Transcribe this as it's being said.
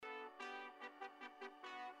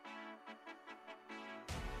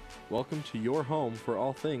Welcome to your home for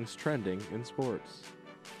all things trending in sports.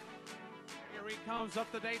 Here he comes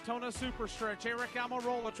up the Daytona super stretch. Eric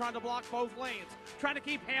Almirola trying to block both lanes. Trying to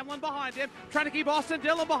keep Hamlin behind him. Trying to keep Austin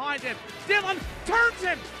Dillon behind him. Dillon turns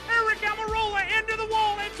him. Eric Almirola into the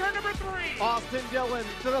wall in turn number 3. Austin Dillon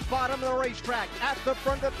to the bottom of the racetrack at the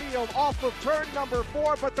front of the field off of turn number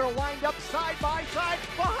 4, but they're lined up side by side.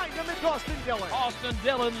 Behind him is Austin Dillon. Austin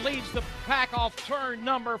Dillon leads the pack off turn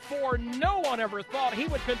number 4. No one ever thought he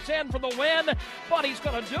would contend for the win, but he's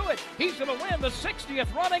going to do it. He's going to win the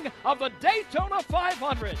 60th running of the Daytona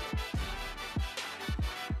 500.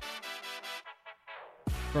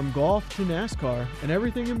 From golf to NASCAR and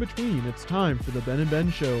everything in between, it's time for the Ben and Ben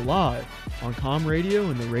Show live on Com Radio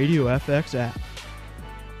and the Radio FX app.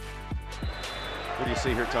 What do you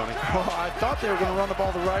see here, Tony? Oh, I thought they were going to run the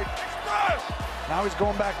ball to right. Now he's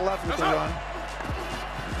going back left with the run.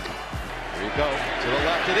 There you go. To the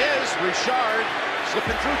left it is. Richard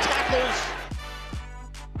slipping through tackles.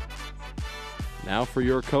 Now for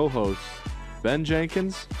your co-hosts, Ben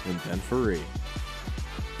Jenkins and Ben Faree.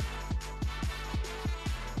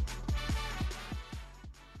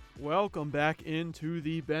 Welcome back into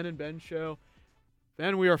the Ben and Ben Show.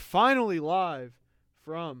 Ben, we are finally live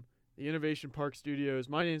from the Innovation Park Studios.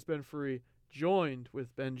 My name is Ben Faree, joined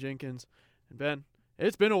with Ben Jenkins. And Ben,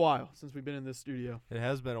 it's been a while since we've been in this studio. It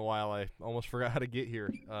has been a while. I almost forgot how to get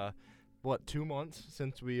here. 2 months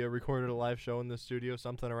since we recorded a live show in this studio,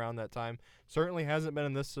 something around that time. Certainly hasn't been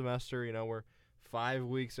in this semester. You know, we're 5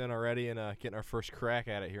 weeks in already and getting our first crack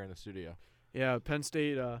at it here in the studio. Yeah, Penn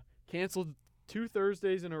State canceled 2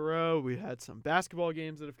 Thursdays in a row. We had some basketball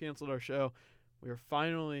games that have canceled our show. We are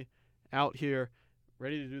finally out here,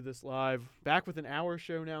 ready to do this live. Back with an hour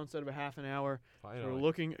show now instead of a half an hour. Finally. So we're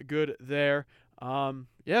looking good there. So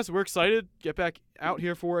we're excited. Get back out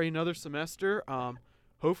here for another semester.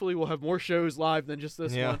 Hopefully we'll have more shows live than just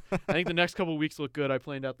this one. I think the next couple of weeks look good. I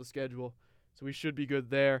planned out the schedule, so we should be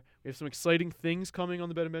good there. We have some exciting things coming on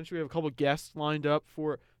the Ben and Ben Show. We have a couple of guests lined up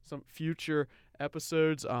for some future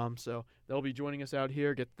episodes. So they'll be joining us out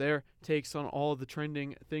here, get their takes on all of the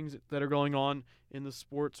trending things that are going on in the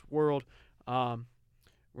sports world.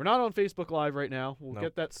 We're not on Facebook Live right now. We'll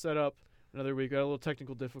get that set up another week. Got a little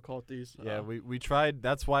technical difficulties. Yeah, we tried.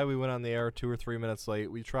 That's why we went on the air 2 or 3 minutes late.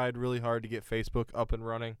 We tried really hard to get Facebook up and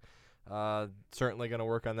running. Certainly going to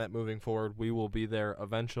work on that moving forward. We will be there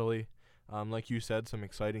eventually. Like you said, some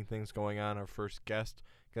exciting things going on. Our first guest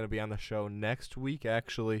going to be on the show next week,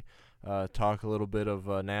 actually. Talk a little bit of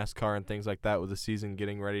NASCAR and things like that with the season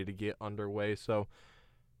getting ready to get underway. So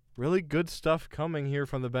really good stuff coming here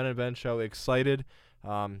from the Ben and Ben Show. Excited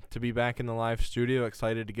to be back in the live studio.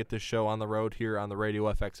 Excited to get this show on the road here on the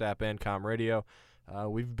Radio FX app and Com Radio.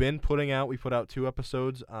 We put out 2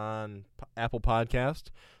 episodes on Apple Podcast.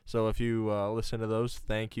 So if you listen to those,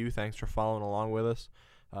 thank you. Thanks for following along with us.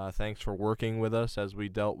 Thanks for working with us as we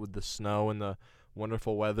dealt with the snow and the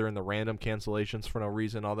wonderful weather and the random cancellations for no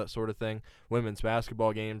reason, all that sort of thing. Women's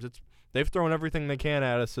basketball games, they've thrown everything they can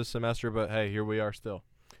at us this semester, but hey, here we are still.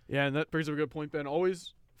 Yeah, and that brings up a good point, Ben.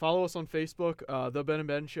 Always follow us on Facebook, The Ben and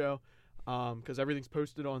Ben Show, because everything's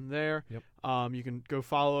posted on there. Yep. You can go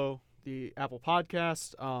follow the Apple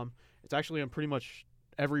Podcast. It's actually on pretty much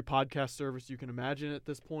every podcast service you can imagine at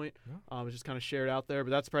this point. Yeah. It's just kind of shared out there,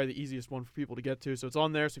 but that's probably the easiest one for people to get to. So it's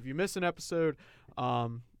on there. So if you miss an episode,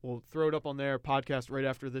 we'll throw it up on there, podcast right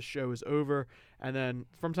after this show is over. And then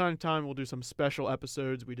from time to time, we'll do some special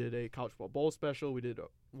episodes. We did a College Football Bowl special. We did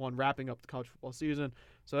one wrapping up the college football season.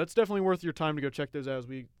 So it's definitely worth your time to go check those out as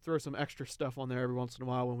we throw some extra stuff on there every once in a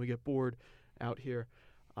while when we get bored out here.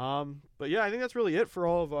 But yeah, I think that's really it for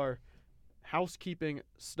all of our housekeeping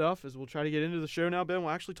stuff. As we'll try to get into the show now, Ben, we'll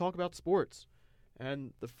actually talk about sports.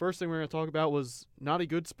 And the first thing we're going to talk about was not a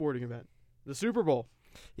good sporting event, the Super Bowl.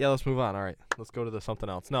 Yeah, let's move on. All right, let's go to something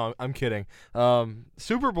else. No, I'm kidding.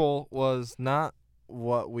 Super Bowl was not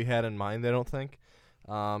what we had in mind, I don't think.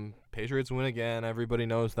 Patriots win again. Everybody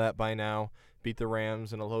knows that by now. Beat the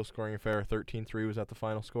Rams in a low-scoring affair. 13-3 was that the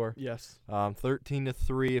final score? Yes.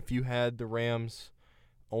 13-3 if you had the Rams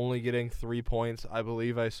only getting 3 points. I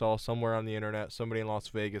believe I saw somewhere on the internet somebody in Las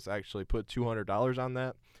Vegas actually put $200 on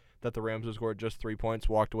that the Rams would score just 3 points,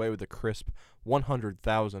 walked away with a crisp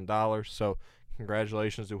 $100,000. So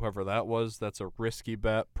congratulations to whoever that was. That's a risky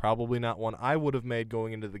bet, probably not one I would have made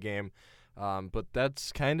going into the game. But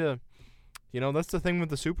that's kind of, that's the thing with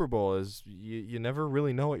the Super Bowl is you never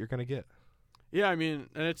really know what you're going to get. Yeah, I mean,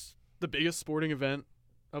 and it's the biggest sporting event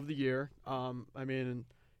of the year.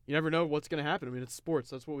 You never know what's going to happen. I mean, it's sports.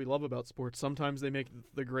 That's what we love about sports. Sometimes they make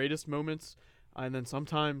the greatest moments, and then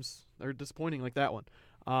sometimes they're disappointing like that one.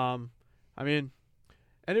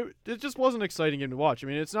 And it just wasn't exciting game to watch. I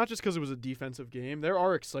mean, it's not just because it was a defensive game. There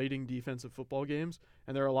are exciting defensive football games,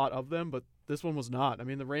 and there are a lot of them, but this one was not. I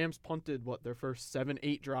mean, the Rams punted, their first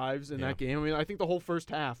 7-8 drives in that game. I mean, I think the whole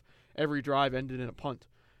first half, every drive ended in a punt.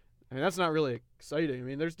 I mean, that's not really exciting. I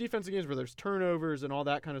mean, there's defensive games where there's turnovers and all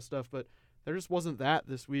that kind of stuff, but there just wasn't that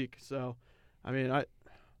this week. So, I mean,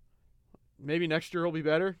 maybe next year will be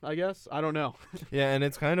better, I guess. I don't know. Yeah, and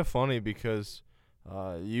it's kind of funny because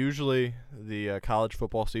usually the college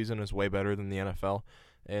football season is way better than the NFL,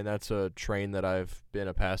 and that's a train that I've been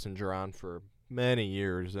a passenger on for many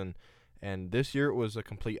years. And this year it was a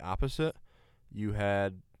complete opposite. You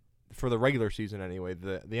had, for the regular season anyway,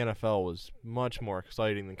 the NFL was much more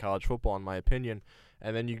exciting than college football in my opinion.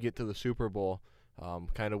 And then you get to the Super Bowl,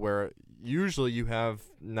 kind of where usually you have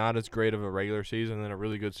not as great of a regular season and a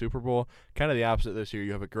really good Super Bowl. Kind of the opposite this year.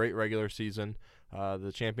 You have a great regular season.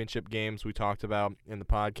 The championship games we talked about in the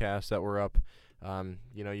podcast that were up,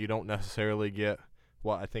 you don't necessarily get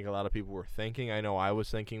what I think a lot of people were thinking. I know I was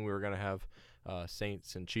thinking we were going to have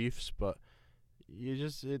Saints and Chiefs, but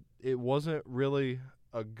it wasn't really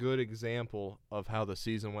a good example of how the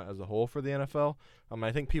season went as a whole for the NFL.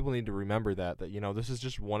 I think people need to remember that this is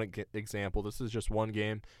just one example. This is just one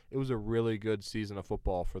game. It was a really good season of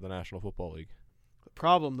football for the National Football League. The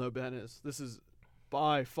problem, though, Ben, is this is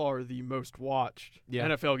by far the most watched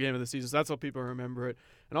NFL game of the season. So that's how people remember it.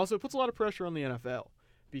 And also it puts a lot of pressure on the NFL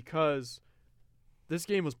because this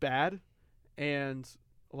game was bad, and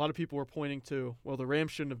a lot of people were pointing to, the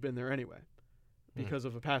Rams shouldn't have been there anyway because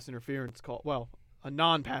of a pass interference call. Well, a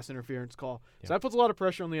non-pass interference call. Yeah. So that puts a lot of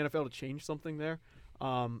pressure on the NFL to change something there.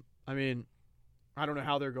 I mean, I don't know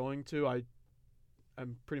how they're going to.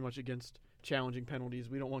 I'm pretty much against challenging penalties.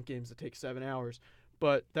 We don't want games that take 7 hours.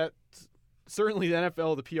 But certainly the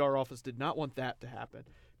NFL, the PR office, did not want that to happen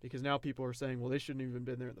because now people are saying, they shouldn't have even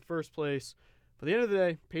been there in the first place. But at the end of the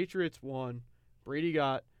day, Patriots won. Brady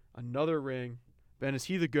got another ring. Ben, is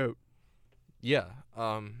he the GOAT? Yeah.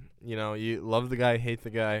 You love the guy, hate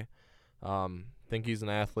the guy. Think he's an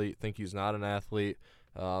athlete, think he's not an athlete,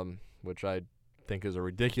 which I think is a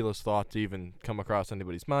ridiculous thought to even come across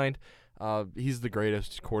anybody's mind. He's the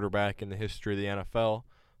greatest quarterback in the history of the NFL.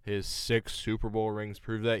 His 6 Super Bowl rings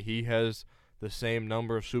prove that. He has the same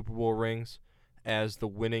number of Super Bowl rings as the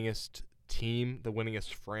winningest team, the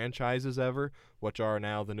winningest franchises ever, which are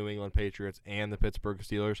now the New England Patriots and the Pittsburgh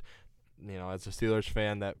Steelers. As a Steelers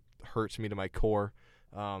fan, that hurts me to my core.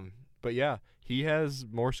 But yeah, he has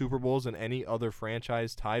more Super Bowls than any other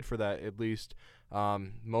franchise, tied for that at least,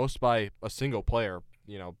 most by a single player.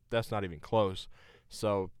 That's not even close.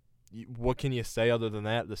 So what can you say other than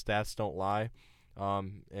that? The stats don't lie.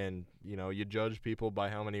 And you judge people by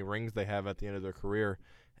how many rings they have at the end of their career,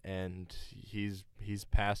 and he's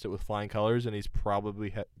passed it with flying colors, and he's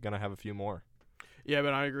probably going to have a few more. Yeah,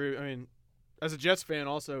 but I agree. I mean, as a Jets fan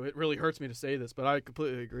also, it really hurts me to say this, but I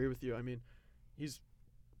completely agree with you. I mean, he's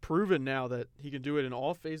proven now that he can do it in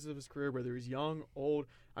all phases of his career, whether he's young, old.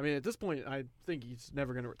 I mean, at this point, I think he's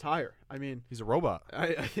never going to retire. I mean, he's a robot.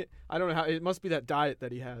 I don't know how. It must be that diet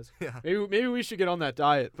that he has. Yeah. Maybe we should get on that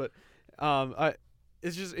diet. But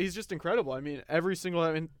he's just incredible. I mean,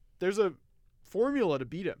 there's a formula to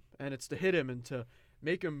beat him, and it's to hit him and to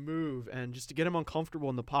make him move and just to get him uncomfortable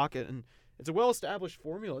in the pocket. And it's a well-established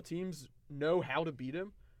formula. Teams know how to beat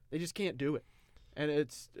him. They just can't do it. And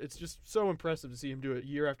it's just so impressive to see him do it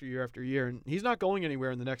year after year after year. And he's not going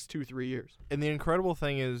anywhere in the next 2-3 years. And the incredible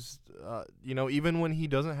thing is, even when he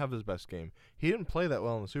doesn't have his best game, he didn't play that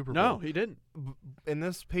well in the Super Bowl. No, he didn't. In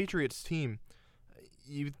this Patriots team,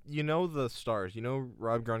 you know the stars. You know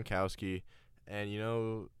Rob Gronkowski, and you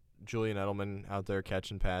know Julian Edelman out there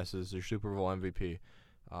catching passes, their Super Bowl MVP.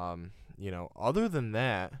 Other than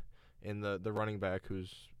that, in the running back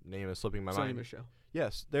whose name is slipping my mind. Michel.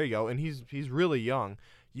 Yes, there you go. And he's really young.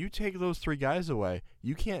 You take those 3 guys away,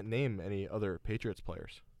 you can't name any other Patriots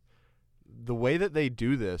players. The way that they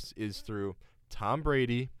do this is through Tom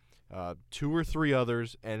Brady, 2 or 3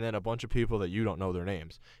 others, and then a bunch of people that you don't know their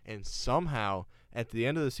names. And somehow, at the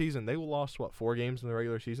end of the season, they lost, 4 games in the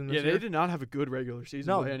regular season this year? They did not have a good regular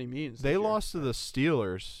season by any means. They lost to the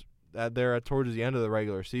Steelers towards the end of the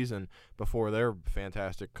regular season before their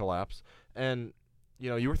fantastic collapse. And,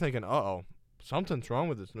 you were thinking, uh-oh, something's wrong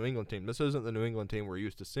with this New England team. This isn't the New England team we're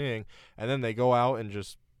used to seeing. And then they go out and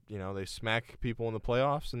just, they smack people in the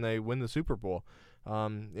playoffs and they win the Super Bowl.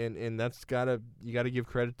 And that's you gotta give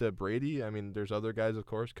credit to Brady. I mean, there's other guys, of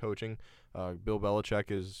course, coaching. Bill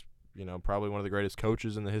Belichick is, probably one of the greatest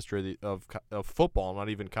coaches in the history of football, not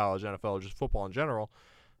even college, NFL, just football in general.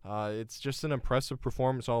 It's just an impressive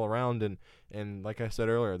performance all around. And like I said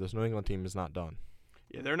earlier, this New England team is not done.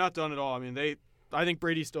 Yeah, they're not done at all. I mean, I think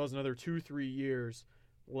Brady still has another 2-3 years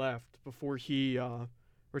left before he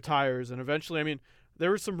retires. And eventually, I mean, there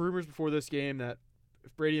were some rumors before this game that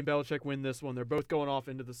if Brady and Belichick win this one, they're both going off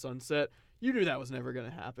into the sunset. You knew that was never going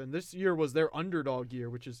to happen. This year was their underdog year,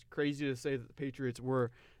 which is crazy to say that the Patriots were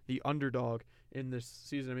the underdog in this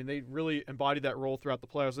season. I mean, they really embodied that role throughout the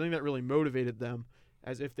playoffs. I think that really motivated them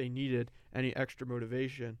as if they needed any extra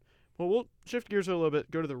motivation. Well, we'll shift gears a little bit,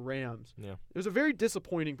 go to the Rams. Yeah. It was a very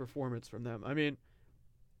disappointing performance from them. I mean,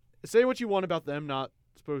 say what you want about them,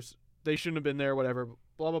 they shouldn't have been there, whatever,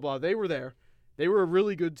 blah, blah, blah. They were there. They were a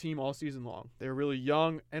really good team all season long. They were a really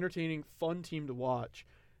young, entertaining, fun team to watch.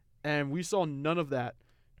 And we saw none of that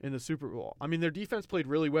in the Super Bowl. I mean, their defense played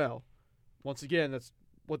really well. Once again, that's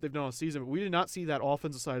what they've done all season. But we did not see that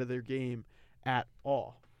offensive side of their game at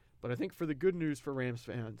all. But I think for the good news for Rams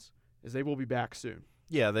fans is they will be back soon.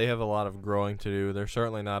 Yeah, they have a lot of growing to do. They're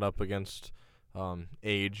certainly not up against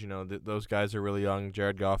age. Those guys are really young.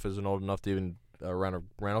 Jared Goff isn't old enough to even run a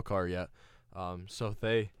rental car yet. So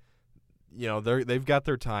they've got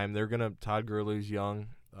their time. Todd Gurley's young.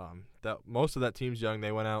 Most of that team's young.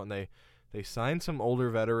 They went out and they signed some older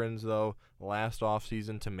veterans though last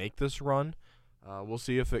offseason to make this run. We'll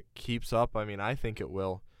see if it keeps up. I mean, I think it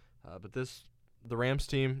will. But the Rams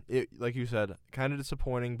team, like you said, kind of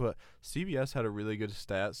disappointing, but CBS had a really good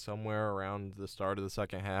stat somewhere around the start of the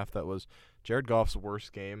second half that was Jared Goff's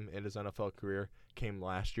worst game in his NFL career came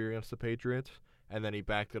last year against the Patriots, and then he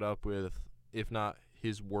backed it up with, if not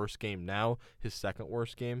his worst game now, his second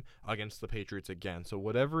worst game against the Patriots again. So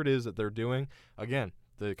whatever it is that they're doing, again,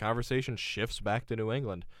 the conversation shifts back to New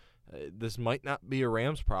England. This might not be a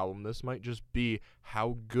Rams problem. This might just be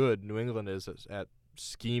how good New England is at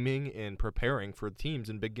scheming and preparing for teams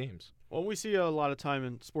in big games. Well, we see a lot of time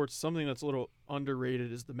in sports, something that's a little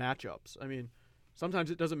underrated is the matchups. I mean, sometimes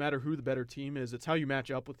it doesn't matter who the better team is. It's how you match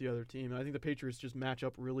up with the other team. And I think the Patriots just match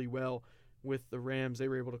up really well with the Rams. They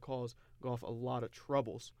were able to cause Goff a lot of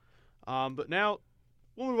troubles. But now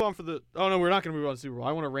we'll move on we're not going to move on to Super Bowl.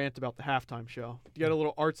 I want to rant about the halftime show. You got a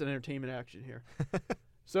little arts and entertainment action here.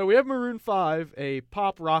 So we have Maroon 5, a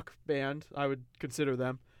pop rock band, I would consider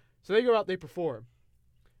them. So they go out, they perform.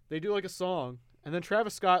 They do like a song, and then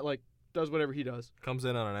Travis Scott does whatever he does. Comes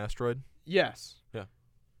in on an asteroid? Yes. Yeah.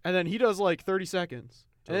 And then he does 30 seconds.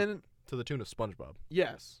 To the tune of SpongeBob.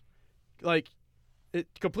 Yes. It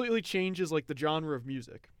completely changes the genre of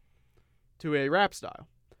music to a rap style.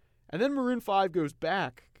 And then Maroon 5 goes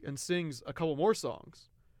back and sings a couple more songs.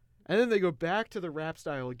 And then they go back to the rap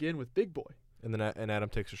style again with Big Boy. And then Adam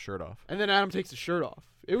takes his shirt off.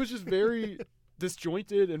 It was just very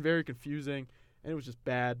disjointed and very confusing, and it was just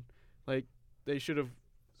bad. They should have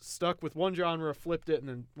stuck with one genre, flipped it, and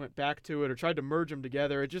then went back to it, or tried to merge them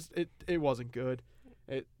together. It wasn't good.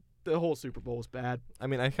 The whole Super Bowl was bad. I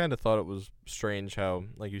mean, I kind of thought it was strange how,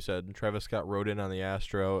 like you said, Travis Scott rode in on the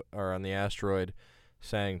asteroid,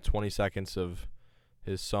 sang 20 seconds of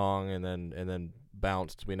his song, and then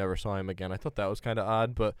bounced. We never saw him again. I thought that was kind of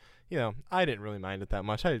odd, but I didn't really mind it that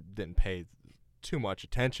much. I didn't pay too much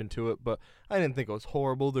attention to it, but I didn't think it was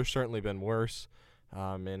horrible. There's certainly been worse,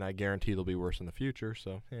 and I guarantee there'll be worse in the future.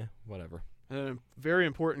 So whatever. A very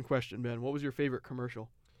important question, Ben. What was your favorite commercial?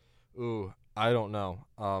 Ooh, I don't know.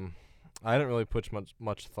 I didn't really put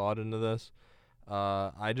much thought into this.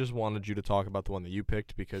 I just wanted you to talk about the one that you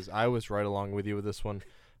picked because I was right along with you with this one.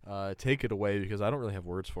 Take it away because I don't really have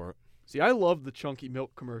words for it. See, I love the Chunky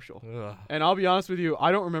Milk commercial. Ugh. And I'll be honest with you,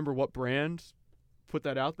 I don't remember what brand put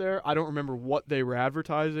that out there. I don't remember what they were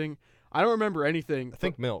advertising. I don't remember anything. I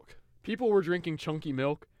think milk. People were drinking Chunky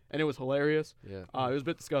Milk, and it was hilarious. Yeah. It was a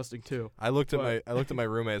bit disgusting too. I looked at my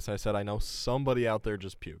roommates and I said, I know somebody out there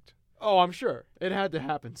just puked. Oh, I'm sure it had to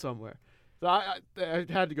happen somewhere. So I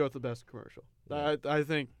had to go with the best commercial. Yeah. I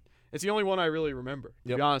think it's the only one I really remember.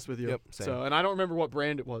 To be honest with you. Yep. Same. So, and I don't remember what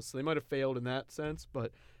brand it was. So they might have failed in that sense,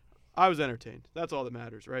 but I was entertained. That's all that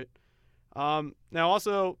matters, right? Now,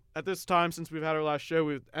 also at this time, since we've had our last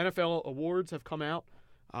show, NFL awards have come out.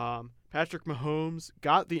 Patrick Mahomes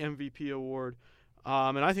got the MVP award,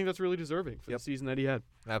 and I think that's really deserving for the season that he had.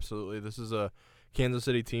 Absolutely. This is a Kansas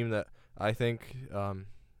City team that I think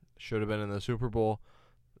should have been in the Super Bowl.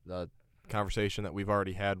 The conversation that we've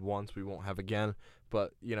already had once, we won't have again.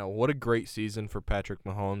 But, what a great season for Patrick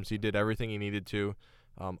Mahomes. He did everything he needed to,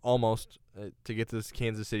 almost, to get this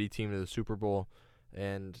Kansas City team to the Super Bowl.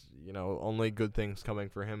 And, only good things coming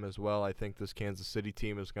for him as well. I think this Kansas City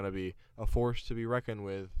team is going to be a force to be reckoned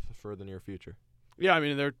with for the near future. Yeah, I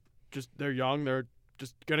mean, they're young. They're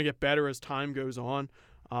just going to get better as time goes on.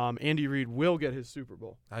 Andy Reid will get his Super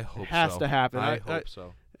Bowl. I hope so. It has to happen. I hope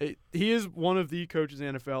so. he is one of the coaches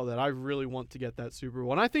in the NFL that I really want to get that Super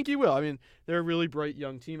Bowl, and I think he will. I mean, they're a really bright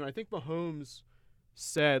young team, and I think Mahomes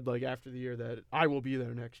said after the year that I will be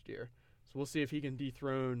there next year. So we'll see if he can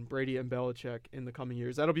dethrone Brady and Belichick in the coming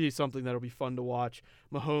years. That'll be something that'll be fun to watch.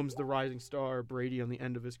 Mahomes, the rising star, Brady on the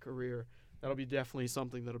end of his career. That'll be definitely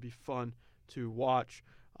something that'll be fun to watch.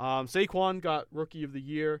 Saquon got Rookie of the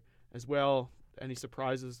Year as well. Any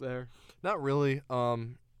surprises there? Not really.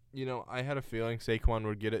 I had a feeling Saquon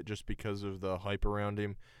would get it just because of the hype around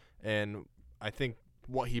him, and I think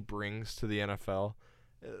what he brings to the NFL.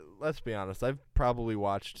 Let's be honest, I've probably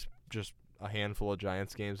watched just a handful of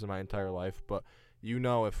Giants games in my entire life, but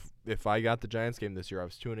if I got the Giants game this year, I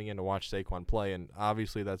was tuning in to watch Saquon play, and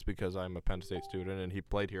obviously that's because I'm a Penn State student and he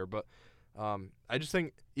played here, but I just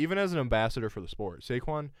think even as an ambassador for the sport,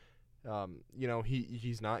 Saquon,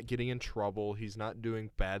 he's not getting in trouble, he's not doing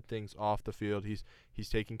bad things off the field, he's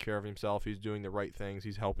taking care of himself, he's doing the right things,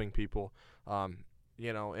 he's helping people, and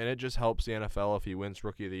it just helps the NFL if he wins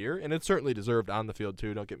Rookie of the Year, and it's certainly deserved on the field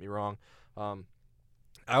too, don't get me wrong.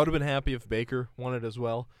 I would have been happy if Baker won it as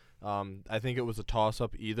well. I think it was a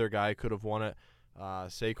toss-up. Either guy could have won it.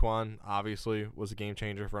 Saquon, obviously, was a game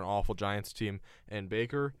changer for an awful Giants team. And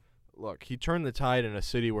Baker, look, he turned the tide in a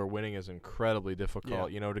city where winning is incredibly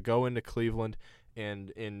difficult. Yeah. To go into Cleveland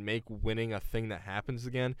and make winning a thing that happens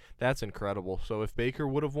again, that's incredible. So if Baker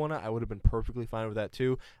would have won it, I would have been perfectly fine with that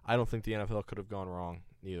too. I don't think the NFL could have gone wrong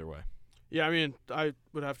either way. Yeah, I mean, I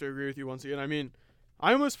would have to agree with you once again. I mean,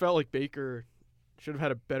 I almost felt like Baker should have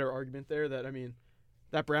had a better argument there.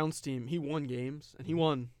 That Browns team, he won games, and he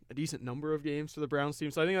won a decent number of games for the Browns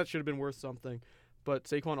team, so I think that should have been worth something. But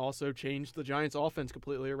Saquon also changed the Giants' offense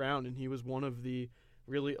completely around, and he was one of the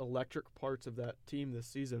really electric parts of that team this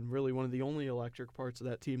season, really one of the only electric parts of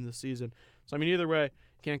that team this season. So, I mean, either way,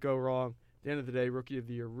 can't go wrong. At the end of the day, Rookie of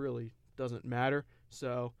the Year really doesn't matter.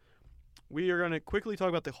 So we are going to quickly talk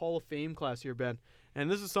about the Hall of Fame class here, Ben.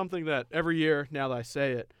 And this is something that every year, now that I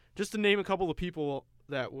say it, just to name a couple of people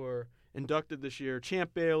that were inducted this year,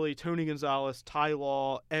 Champ Bailey, Tony Gonzalez, Ty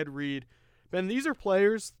Law, Ed Reed. Ben, these are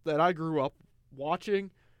players that I grew up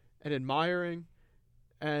watching and admiring,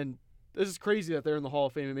 and this is crazy that they're in the Hall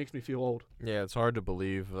of Fame. It makes me feel old. Yeah, it's hard to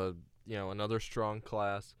believe, another strong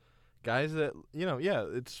class. Guys that,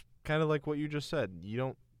 it's kind of like what you just said. You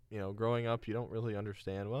don't, growing up, you don't really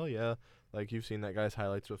understand, like you've seen that guy's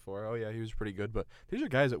highlights before. Oh, yeah, he was pretty good. But these are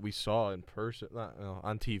guys that we saw in person,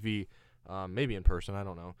 on TV, maybe in person, I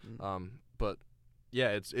don't know. But, yeah,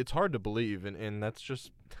 it's hard to believe, and that's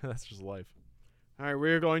just life. All right,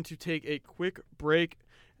 we're going to take a quick break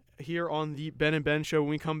here on the Ben and Ben Show.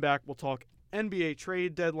 When we come back, we'll talk NBA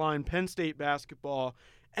trade deadline, Penn State basketball,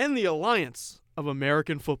 and the Alliance of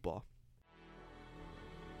American Football.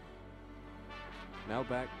 Now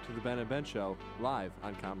back to the Ben and Ben Show, live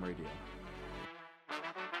on Com Radio.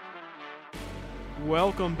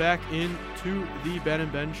 Welcome back into the Ben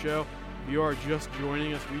and Ben Show. If you are just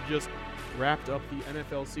joining us, we just wrapped up the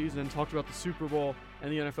NFL season and talked about the Super Bowl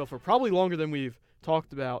and the NFL for probably longer than we've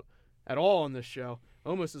talked about at all on this show,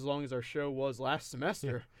 almost as long as our show was last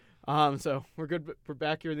semester. So we're good. We're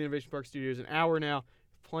back here in the Innovation Park Studios, an hour now,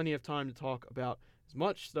 plenty of time to talk about as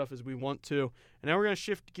much stuff as we want to. And now we're going to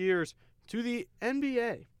shift gears to the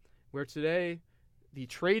NBA, where today the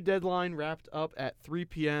trade deadline wrapped up at 3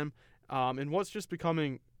 p.m. And what's just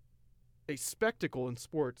becoming a spectacle in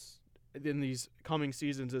sports in these coming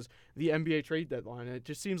seasons is the NBA trade deadline. And it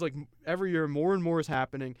just seems like every year more and more is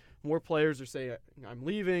happening. More players are saying, I'm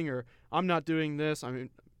leaving, or I'm not doing this. I mean,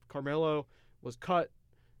 Carmelo was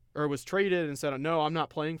traded and said, no, I'm not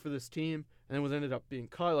playing for this team, and then ended up being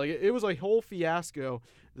cut. Like it was a whole fiasco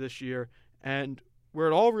this year. And where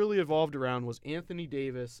it all really evolved around was Anthony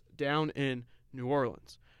Davis down in New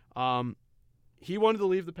Orleans. He wanted to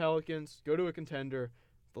leave the Pelicans, go to a contender.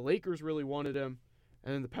 The Lakers really wanted him.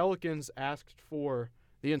 And then the Pelicans asked for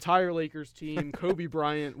the entire Lakers team, Kobe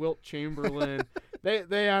Bryant, Wilt Chamberlain.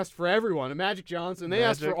 They asked for everyone, and Magic Johnson. They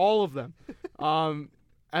asked for all of them. And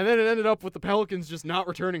then it ended up with the Pelicans just not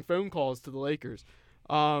returning phone calls to the Lakers.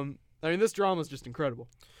 I mean, this drama is just incredible.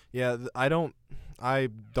 Yeah, I don't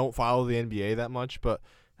follow the NBA that much, but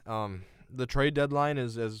the trade deadline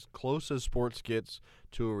is as close as sports gets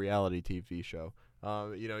to a reality TV show.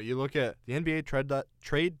 You look at the NBA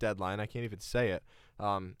trade deadline, I can't even say it,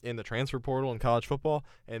 in the transfer portal in college football,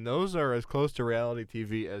 and those are as close to reality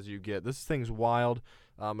TV as you get. This thing's wild.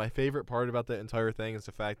 My favorite part about the entire thing is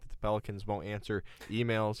the fact that the Pelicans won't answer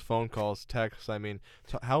emails, phone calls, texts. I mean,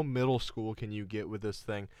 how middle school can you get with this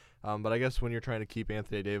thing? But I guess when you're trying to keep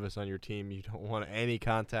Anthony Davis on your team, you don't want any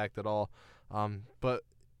contact at all. But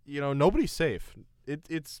nobody's safe.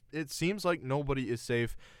 it seems like nobody is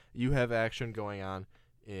safe. You have action going on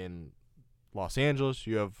in Los Angeles.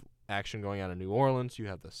 You have action going on in New Orleans. You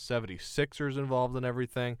have the 76ers involved in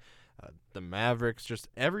everything. The Mavericks, just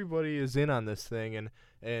everybody is in on this thing,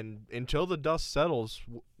 and until the dust settles,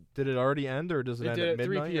 did it already end or does it end at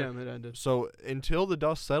midnight? 3 p.m. It ended. So until the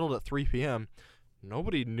dust settled at 3 p.m.,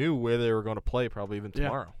 nobody knew where they were going to play, probably even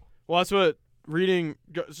tomorrow. Well, that's what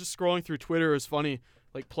just scrolling through Twitter is funny.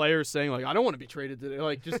 Like players saying like, I don't want to be traded today.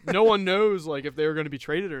 Like just no one knows like if they were going to be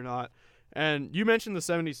traded or not. And you mentioned the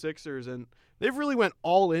 76ers, and they've really went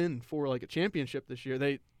all in for like a championship this year.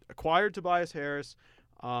 They acquired Tobias Harris.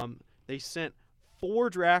 They sent 4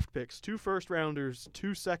 draft picks, 2 first-rounders,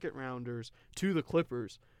 2 second-rounders to the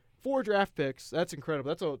Clippers. 4 draft picks, that's incredible.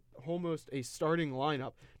 That's almost a starting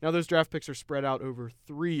lineup. Now, those draft picks are spread out over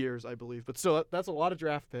 3 years, I believe. But still, that's a lot of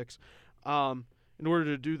draft picks in order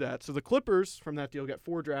to do that. So the Clippers, from that deal, get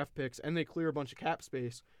 4 draft picks, and they clear a bunch of cap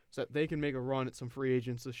space so that they can make a run at some free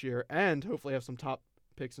agents this year and hopefully have some top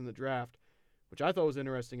picks in the draft, which I thought was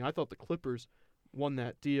interesting. I thought the Clippers won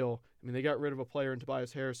that deal. I mean, they got rid of a player in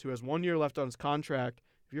Tobias Harris who has 1 year left on his contract.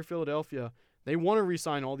 If you're Philadelphia, they want to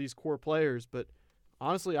re-sign all these core players, but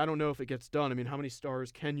honestly, I don't know if it gets done. I mean, how many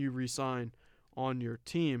stars can you re-sign on your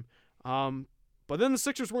team? But then the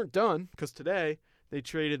Sixers weren't done because today they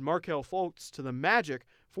traded Markelle Fultz to the Magic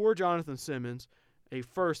for Jonathan Simmons, a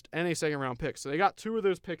first and a second-round pick. So they got 2 of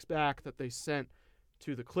those picks back that they sent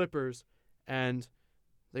to the Clippers, and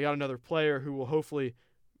they got another player who will hopefully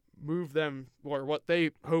move them, or what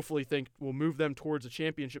they hopefully think will move them towards a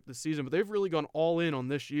championship this season. But they've really gone all in on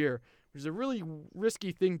this year, which is a really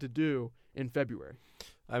risky thing to do in February.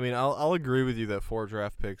 I mean, I'll agree with you that 4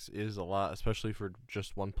 draft picks is a lot, especially for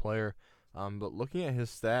just one player. But looking at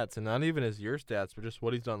his stats, and not even his year stats, but just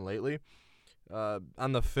what he's done lately,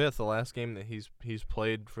 on the 5th, the last game that he's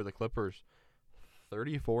played for the Clippers,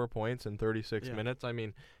 34 points in 36 minutes. I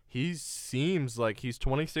mean, he seems like he's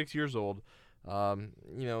 26 years old.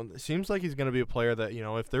 It seems like he's going to be a player that,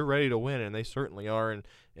 if they're ready to win, and they certainly are,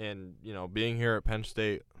 and being here at Penn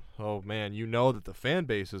State, oh man, that the fan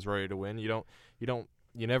base is ready to win.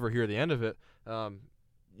 You never hear the end of it.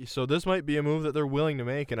 So this might be a move that they're willing to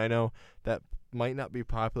make, and I know that might not be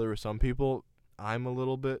popular with some people. I'm a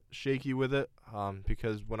little bit shaky with it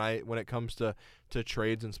because when it comes to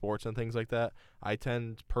trades and sports and things like that, I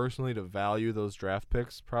tend personally to value those draft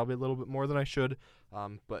picks probably a little bit more than I should.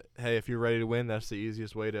 But hey, if you're ready to win, that's the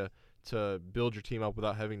easiest way to build your team up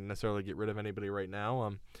without having to necessarily get rid of anybody right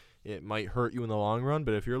now. It might hurt you in the long run,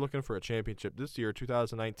 but if you're looking for a championship this year,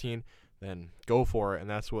 2019, then go for it, and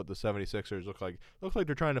that's what the 76ers look like. Looks like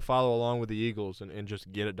they're trying to follow along with the Eagles and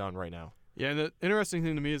just get it done right now. Yeah, and the interesting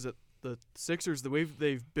thing to me is that the Sixers, the way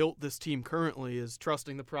they've built this team currently is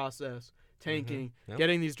trusting the process, tanking,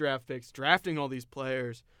 getting these draft picks, drafting all these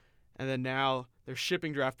players, and then now they're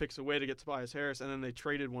shipping draft picks away to get Tobias Harris, and then they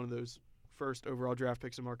traded one of those first overall draft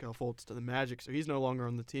picks of Markelle Fultz to the Magic, so he's no longer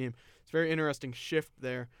on the team. It's a very interesting shift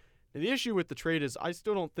there. And the issue with the trade is I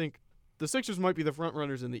still don't think the Sixers might be the front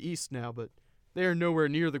runners in the East now, but they are nowhere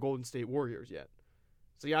near the Golden State Warriors yet.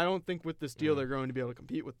 So yeah, I don't think with this deal they're going to be able to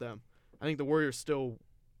compete with them. I think the Warriors still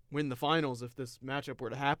win the finals if this matchup were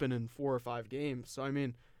to happen in 4 or 5 games. So I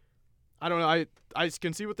mean, I don't know. I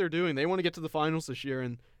can see what they're doing. They want to get to the finals this year,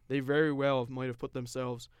 and they very well might have put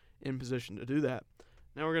themselves in position to do that.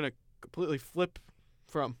 Now we're going to completely flip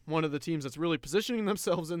from one of the teams that's really positioning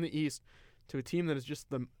themselves in the East to a team that is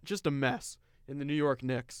just a mess in the New York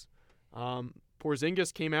Knicks.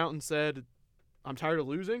 Porzingis came out and said, I'm tired of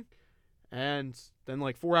losing. And then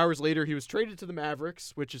like 4 hours later, he was traded to the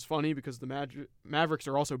Mavericks, which is funny because the Mavericks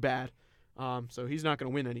are also bad. So he's not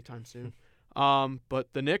going to win anytime soon.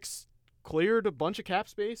 But the Knicks cleared a bunch of cap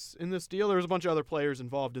space in this deal. There was a bunch of other players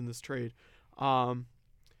involved in this trade. And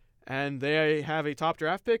they have a top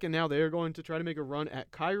draft pick, and now they are going to try to make a run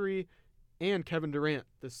at Kyrie and Kevin Durant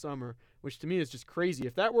this summer, which to me is just crazy.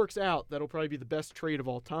 If that works out, that'll probably be the best trade of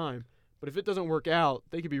all time. But if it doesn't work out,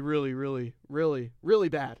 they could be really, really, really, really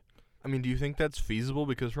bad. I mean, do you think that's feasible?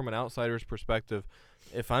 Because from an outsider's perspective,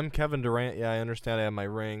 if I'm Kevin Durant, yeah, I understand I have my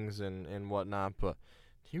rings and whatnot, but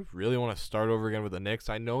do you really want to start over again with the Knicks?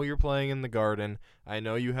 I know you're playing in the Garden. I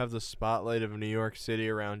know you have the spotlight of New York City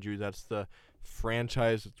around you. That's the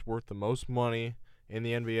franchise that's worth the most money in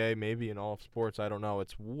the NBA, maybe in all of sports. I don't know.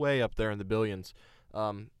 It's way up there in the billions.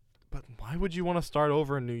 But why would you want to start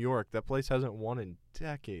over in New York? That place hasn't won in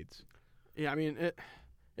decades. Yeah, I mean,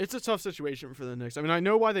 it's a tough situation for the Knicks. I mean, I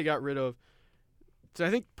know why they got rid of – I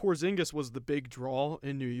think Porzingis was the big draw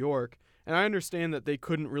in New York, and I understand that they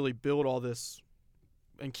couldn't really build all this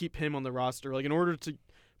and keep him on the roster. Like, in order to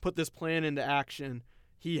put this plan into action,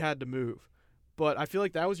 he had to move. But I feel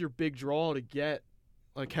like that was your big draw to get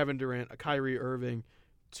like Kevin Durant, a Kyrie Irving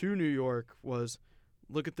to New York was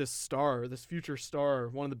look at this star, this future star,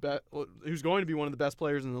 one of the best, who's going to be one of the best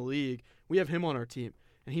players in the league. We have him on our team,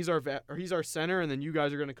 and he's our center, and then you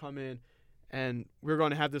guys are going to come in, and we're going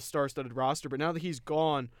to have this star-studded roster. But now that he's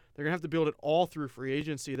gone, they're going to have to build it all through free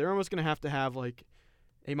agency. They're almost going to have like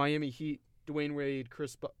a Miami Heat, Dwayne Wade,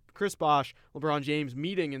 Chris Bosh, LeBron James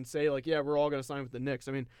meeting and say like, yeah, we're all going to sign with the Knicks.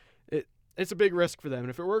 I mean, it's a big risk for them, and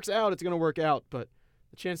if it works out, it's going to work out. But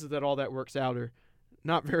the chances that all that works out are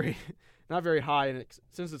not very high, and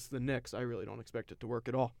since it's the Knicks, I really don't expect it to work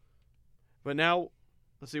at all. But now,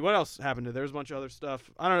 let's see, what else happened to there's a bunch of other stuff.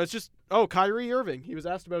 I don't know, it's just, Kyrie Irving. He was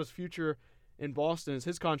asked about his future in Boston as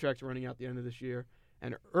his contract's running out the end of this year.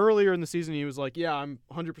 And earlier in the season, he was like, yeah, I'm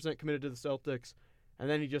 100% committed to the Celtics. And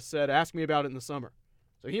then he just said, ask me about it in the summer.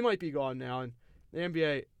 So he might be gone now. And the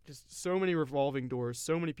NBA, just so many revolving doors,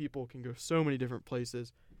 so many people can go so many different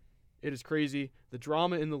places. It is crazy. The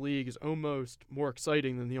drama in the league is almost more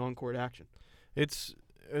exciting than the on-court action. It's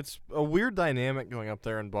a weird dynamic going up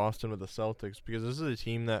there in Boston with the Celtics because this is a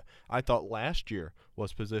team that I thought last year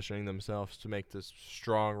was positioning themselves to make this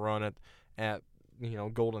strong run at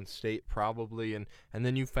Golden State probably, and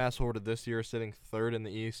then you fast forward to this year sitting third in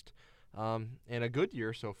the East, and a good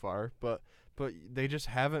year so far, but they just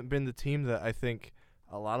haven't been the team that I think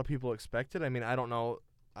a lot of people expected. I mean, I don't know.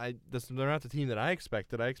 They're not the team that I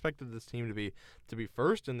expected. I expected this team to be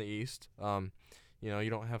first in the East. You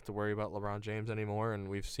don't have to worry about LeBron James anymore, and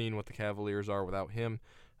we've seen what the Cavaliers are without him.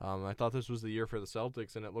 I thought this was the year for the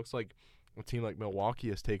Celtics, and it looks like a team like Milwaukee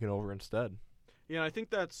has taken over instead. Yeah, I think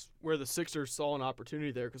that's where the Sixers saw an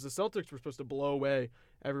opportunity there because the Celtics were supposed to blow away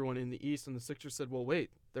everyone in the East, and the Sixers said, well,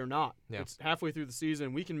 wait, they're not. Yeah. It's halfway through the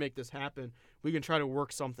season. We can make this happen. We can try to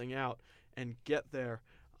work something out and get there.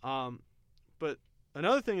 But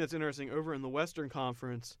another thing that's interesting over in the Western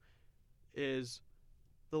Conference is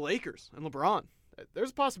the Lakers and LeBron.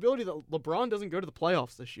 There's a possibility that LeBron doesn't go to the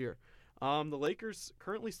playoffs this year. The Lakers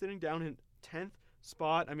currently sitting down in 10th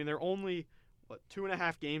spot. I mean, they're only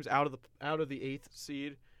 2.5 games out of the 8th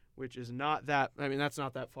seed, which is not that. I mean, that's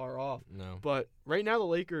not that far off. No. But right now, the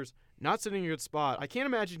Lakers not sitting in a good spot. I can't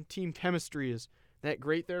imagine team chemistry is that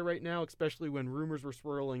great there right now, especially when rumors were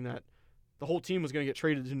swirling that the whole team was going to get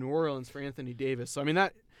traded to New Orleans for Anthony Davis. So I mean,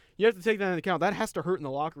 that you have to take that into account. That has to hurt in the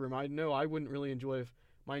locker room. I know I wouldn't really enjoy if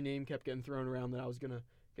my name kept getting thrown around that I was going to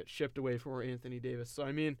get shipped away for Anthony Davis. So,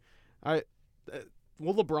 I mean,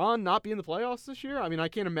 will LeBron not be in the playoffs this year? I mean, I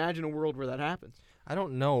can't imagine a world where that happens. I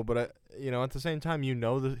don't know, but, at the same time,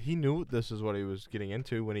 that he knew this is what he was getting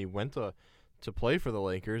into when he went to play for the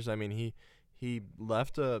Lakers. I mean, he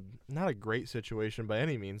left not a great situation by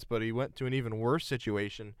any means, but he went to an even worse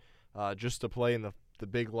situation just to play in the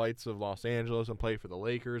big lights of Los Angeles and play for the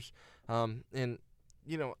Lakers. And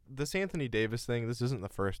this Anthony Davis thing, this isn't the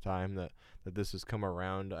first time that this has come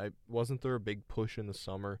around. Wasn't there a big push in the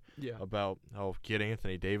summer about, get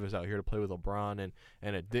Anthony Davis out here to play with LeBron,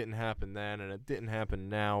 and it didn't happen then, and it didn't happen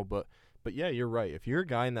now. But yeah, you're right. If you're a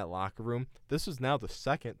guy in that locker room, this is now the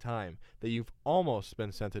second time that you've almost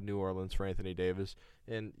been sent to New Orleans for Anthony Davis.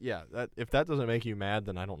 And, yeah, if that doesn't make you mad,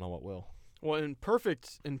 then I don't know what will. Well, in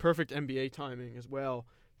perfect NBA timing as well,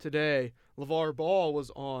 today, LeVar Ball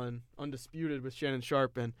was on Undisputed with Shannon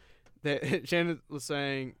Sharpe, and Shannon was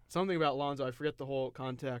saying something about Lonzo. I forget the whole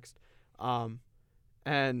context. And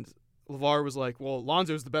LeVar was like, well,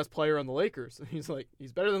 Lonzo's the best player on the Lakers. And he's like,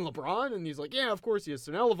 he's better than LeBron? And he's like, yeah, of course he is.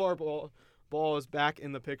 So now LeVar Ball is back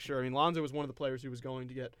in the picture. I mean, Lonzo was one of the players who was going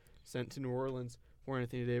to get sent to New Orleans for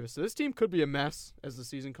Anthony Davis. So this team could be a mess as the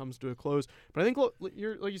season comes to a close. But I think, like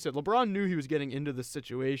you said, LeBron knew he was getting into this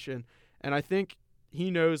situation, and I think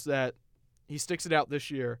he knows that he sticks it out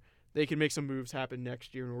this year. They can make some moves happen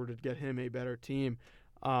next year in order to get him a better team.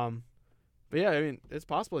 But yeah, I mean, it's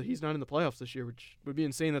possible that he's not in the playoffs this year, which would be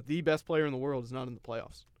insane that the best player in the world is not in the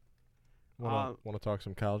playoffs. Want to talk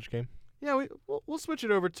some college game? Yeah, we'll switch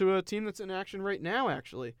it over to a team that's in action right now,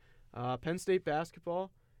 actually. Penn State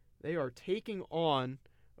basketball. They are taking on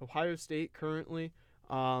Ohio State currently.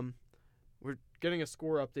 We're getting a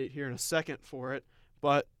score update here in a second for it,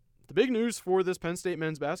 but the big news for this Penn State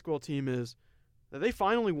men's basketball team is that they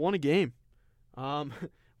finally won a game.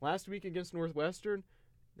 Last week against Northwestern,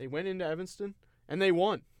 they went into Evanston, and they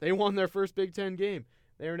won. They won their first Big Ten game.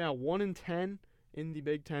 They are now 1-10 in the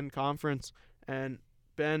Big Ten Conference. And,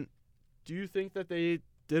 Ben, do you think that they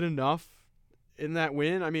did enough in that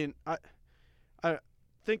win? I mean, I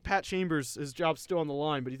think Pat Chambers, his job's still on the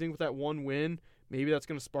line, but do you think with that one win, maybe that's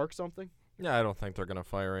going to spark something? Yeah, I don't think they're going to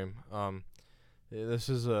fire him. This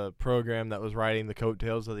is a program that was riding the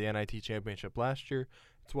coattails of the NIT championship last year,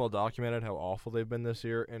 It's well documented how awful they've been this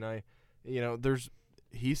year, and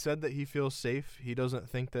he said that he feels safe. He doesn't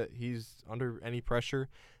think that he's under any pressure,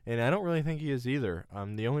 and I don't really think he is either.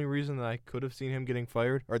 The only reason that I could have seen him getting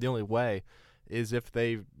fired, or the only way, is if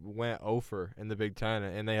they went over in the Big Ten,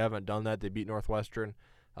 and they haven't done that. They beat Northwestern.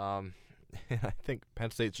 I think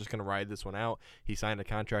Penn State's just going to ride this one out. He signed a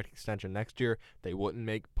contract extension next year. They wouldn't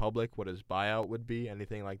make public what his buyout would be,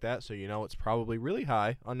 anything like that, so it's probably really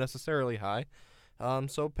high, unnecessarily high.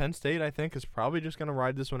 So Penn State, I think, is probably just going to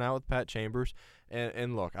ride this one out with Pat Chambers.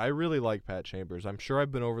 And look, I really like Pat Chambers. I'm sure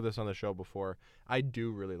I've been over this on the show before. I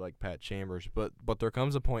do really like Pat Chambers, but there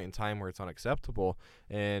comes a point in time where it's unacceptable,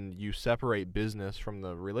 and you separate business from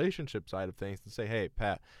the relationship side of things to say, hey,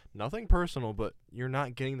 Pat, nothing personal, but you're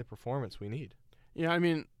not getting the performance we need. Yeah, I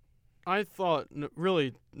mean, I thought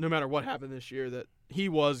really no matter what happened this year that he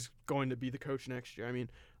was going to be the coach next year. I mean,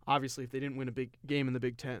 obviously, if they didn't win a big game in the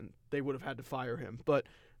Big Ten, they would have had to fire him. But,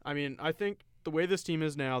 I mean, I think the way this team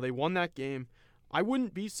is now, they won that game. I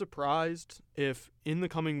wouldn't be surprised if in the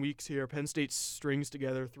coming weeks here, Penn State strings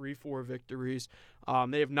together 3-4 victories.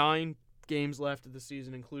 They have 9 games left of the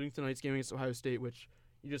season, including tonight's game against Ohio State, which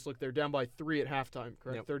you just look, they're down by 3 at halftime,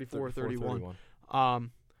 correct? Yep, 34-31.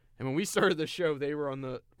 And when we started the show, they were on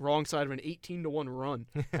the wrong side of an 18-1 run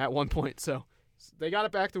at one point. So they got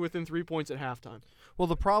it back to within 3 points at halftime. Well,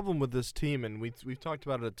 the problem with this team, and we've talked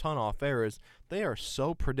about it a ton off air, is they are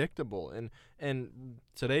so predictable. And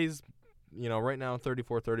today's, right now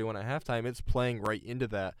 34-31 at halftime, it's playing right into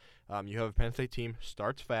that. You have a Penn State team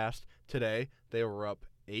starts fast. Today they were up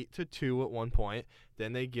 8-2 at one point.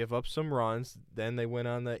 Then they give up some runs. Then they went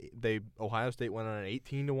on Ohio State went on an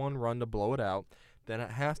 18-1 run to blow it out. Then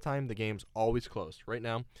at halftime, the game's always close. Right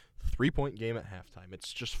now, 3-point game at halftime.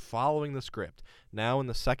 It's just following the script. Now in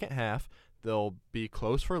the second half, they'll be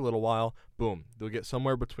close for a little while. Boom. They'll get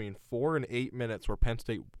somewhere between 4 and 8 minutes where Penn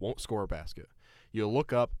State won't score a basket. You'll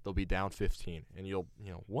look up, they'll be down 15, and you'll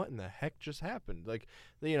what in the heck just happened? Like,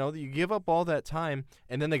 you give up all that time,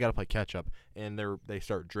 and then they got to play catch up, and they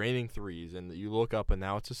start draining threes, and you look up, and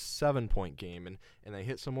now it's a 7-point game, and they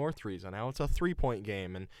hit some more threes, and now it's a 3-point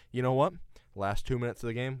game, and you know what? Last 2 minutes of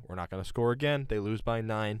the game, we're not going to score again. They lose by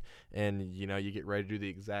 9, and you get ready to do the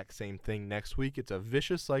exact same thing next week. It's a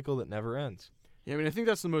vicious cycle that never ends. Yeah, I mean, I think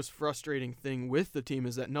that's the most frustrating thing with the team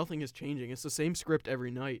is that nothing is changing. It's the same script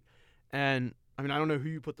every night, and I mean, I don't know who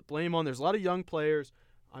you put the blame on. There's a lot of young players.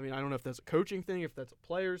 I mean, I don't know if that's a coaching thing, if that's a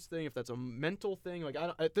players thing, if that's a mental thing. Like,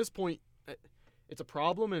 at this point, it's a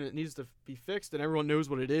problem and it needs to be fixed, and everyone knows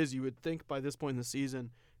what it is. You would think by this point in the season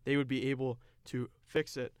they would be able to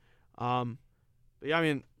fix it. But yeah, I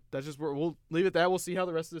mean, that's just where we'll leave it at that. We'll see how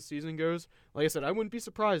the rest of the season goes. Like I said, I wouldn't be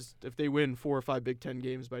surprised if they win 4 or 5 Big Ten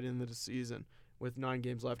games by the end of the season with 9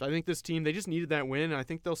 games left. I think this team, they just needed that win, and I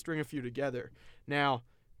think they'll string a few together. Now,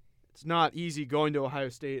 it's not easy going to Ohio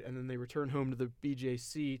State, and then they return home to the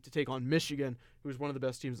BJC to take on Michigan, who is one of the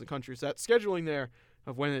best teams in the country. So that scheduling there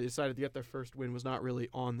of when they decided to get their first win was not really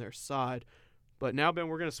on their side. But now, Ben,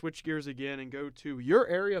 we're going to switch gears again and go to your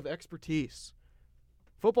area of expertise.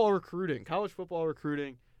 Football recruiting, college football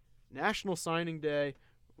recruiting, National Signing Day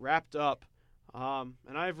wrapped up. And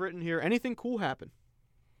I've written here, anything cool happen?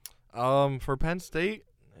 For Penn State,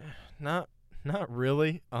 not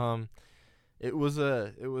really. It was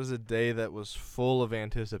a day that was full of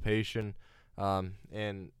anticipation,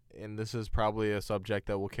 and this is probably a subject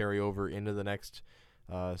that will carry over into the next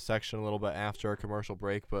section a little bit after our commercial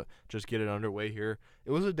break, but just get it underway here.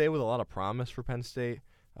 It was a day with a lot of promise for Penn State.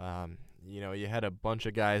 You had a bunch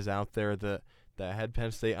of guys out there that had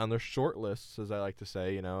Penn State on their short lists, as I like to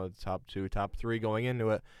say, top 2, top 3 going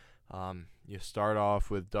into it. You start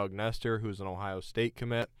off with Doug Nestor, who's an Ohio State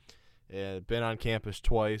commit, been on campus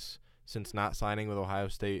twice since not signing with Ohio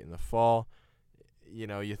State in the fall.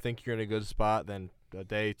 You think you're in a good spot, then a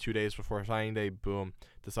day, 2 days before signing day, boom,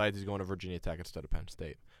 decides he's going to Virginia Tech instead of Penn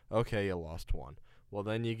State. Okay, you lost one. Well,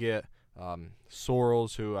 then you get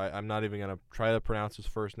Sorrells, who I'm not even going to try to pronounce his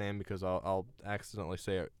first name because I'll accidentally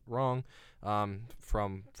say it wrong,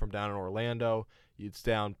 from down in Orlando. It's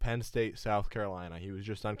down Penn State, South Carolina. He was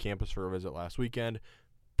just on campus for a visit last weekend.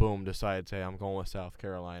 Boom, decides, hey, I'm going with South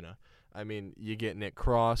Carolina. I mean, you get Nick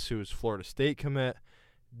Cross, who's Florida State commit,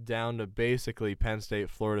 down to basically Penn State,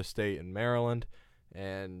 Florida State, and Maryland.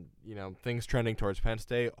 And, things trending towards Penn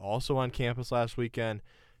State. Also on campus last weekend,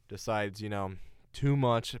 decides, too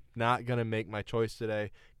much, not going to make my choice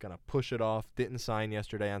today, going to push it off. Didn't sign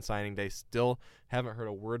yesterday on signing day. Still haven't heard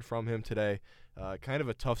a word from him today. Kind of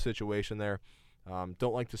a tough situation there.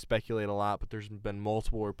 Don't like to speculate a lot, but there's been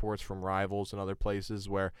multiple reports from Rivals and other places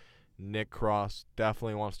where Nick Cross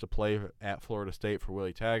definitely wants to play at Florida State for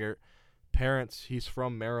Willie Taggart. parents, he's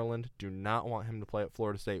from Maryland, do not want him to play at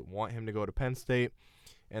Florida State, want him to go to Penn State.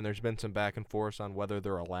 And there's been some back and forth on whether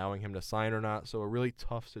they're allowing him to sign or not. So a really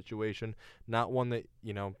tough situation, not one that,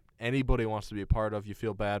 anybody wants to be a part of. You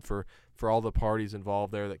feel bad for all the parties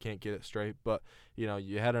involved there that can't get it straight. But,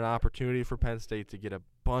 you had an opportunity for Penn State to get a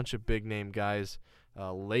bunch of big-name guys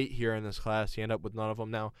late here in this class. You end up with none of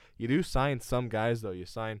them. Now, you do sign some guys, though. You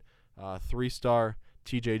sign 3-star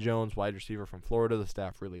T.J. Jones, wide receiver from Florida, the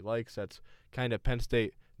staff really likes. That's kind of Penn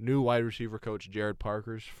State new wide receiver coach Jared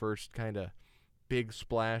Parker's first kind of big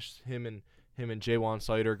splash. Him and Jaywan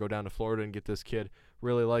Sider go down to Florida and get this kid.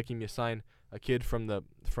 Really like him. You sign a kid from the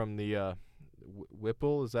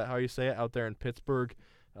Whipple, is that how you say it, out there in Pittsburgh.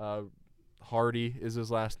 Hardy is his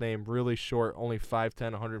last name. Really short, only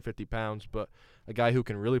 5'10", 150 pounds, but a guy who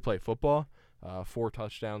can really play football. 4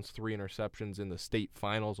 touchdowns, 3 interceptions in the state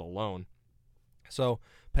finals alone. So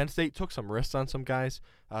Penn State took some risks on some guys.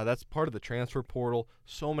 That's part of the transfer portal.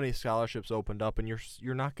 So many scholarships opened up, and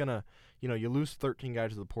you're not going to, you lose 13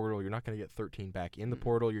 guys to the portal. You're not going to get 13 back in the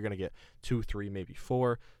portal. You're going to get 2, 3, maybe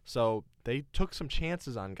 4. So they took some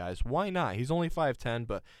chances on guys. Why not? He's only 5'10",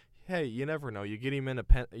 but hey, you never know. You get him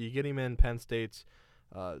in Penn State's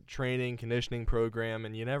training, conditioning program,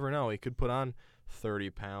 and you never know. He could put on 30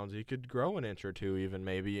 pounds. He could grow an inch or two even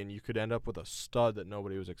maybe, and you could end up with a stud that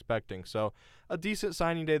nobody was expecting. So a decent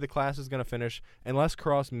signing day. The class is going to finish unless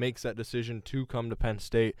Cross makes that decision to come to Penn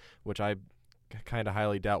State, which I kind of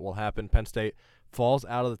highly doubt will happen. Penn State falls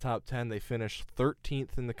out of the top 10. They finish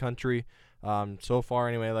 13th in the country. So far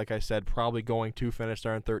anyway, like I said, probably going to finish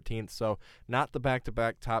there in 13th. So not the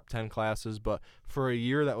back-to-back top 10 classes, but for a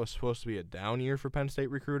year that was supposed to be a down year for Penn State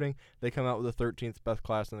recruiting, they come out with the 13th best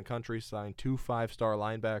class in the country, signed 2 5-star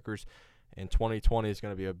linebackers, and 2020 is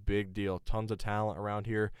going to be a big deal. Tons of talent around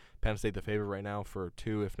here. Penn State the favorite right now for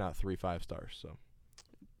 2, if not 3 5-stars. So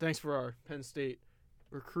thanks for our Penn State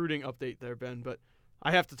recruiting update there, Ben, but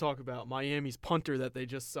I have to talk about Miami's punter that they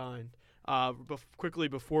just signed. Quickly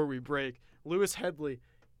before we break, Lewis Headley,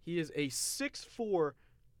 he is a 6'4",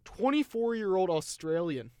 24-year-old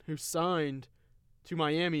Australian who signed to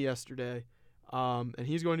Miami yesterday, and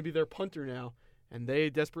he's going to be their punter now, and they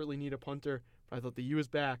desperately need a punter. But I thought the U is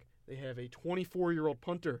back. They have a 24-year-old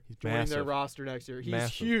punter joining their roster next year. He's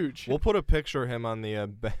huge. We'll put a picture of him on the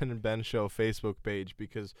Ben and Ben Show Facebook page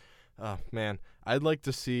because, man, I'd like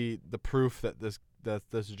to see the proof that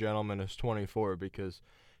this gentleman is 24 because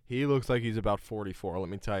he looks like he's about 44. Let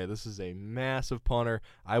me tell you, this is a massive punter.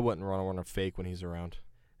 I wouldn't run a fake when he's around.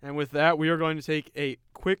 And with that, we are going to take a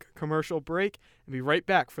quick commercial break and be right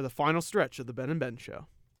back for the final stretch of the Ben and Ben Show.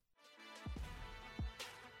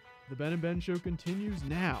 The Ben and Ben Show continues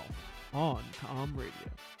now on Com Radio.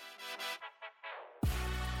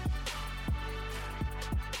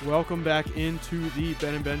 Welcome back into the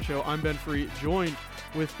Ben and Ben Show. I'm Ben Free, joined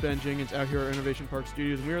with Ben Jenkins out here at Innovation Park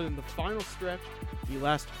Studios. And we are in the final stretch, the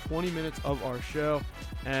last 20 minutes of our show.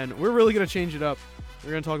 And we're really going to change it up.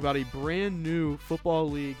 We're going to talk about a brand new football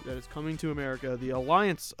league that is coming to America, the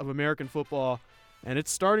Alliance of American Football. And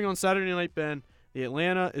it's starting on Saturday night, Ben. The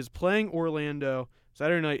Atlanta is playing Orlando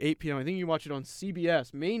Saturday night, 8 p.m. I think you can watch it on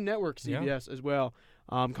CBS, main network CBS as well,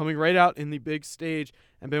 coming right out in the big stage.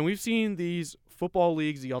 And, Ben, we've seen these football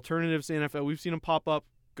leagues, the alternatives to NFL, we've seen them pop up,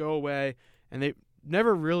 go away, and they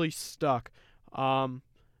never really stuck. But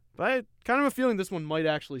I kind of have a feeling this one might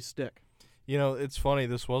actually stick. It's funny.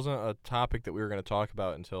 This wasn't a topic that we were going to talk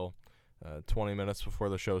about until 20 minutes before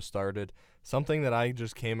the show started. Something that I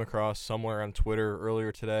just came across somewhere on Twitter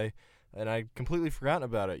earlier today, and I'd completely forgotten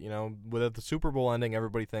about it. With the Super Bowl ending,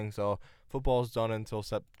 everybody thinks, football's done until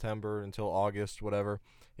September, until August, whatever.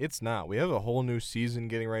 It's not. We have a whole new season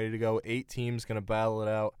getting ready to go. 8 teams going to battle it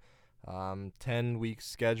out. 10-week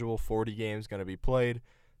schedule, 40 games going to be played.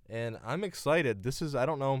 And I'm excited. I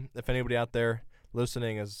don't know if anybody out there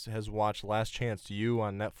listening has watched Last Chance U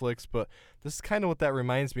on Netflix, but this is kind of what that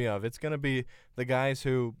reminds me of. It's going to be the guys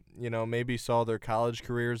who, maybe saw their college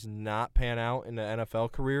careers not pan out into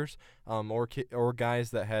NFL careers, or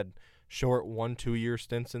guys that had short 1-2 year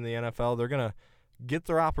stints in the NFL. They're going to get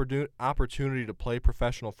their opportunity to play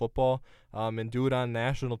professional football and do it on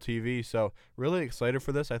national TV. So really excited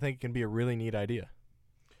for this. I think it can be a really neat idea.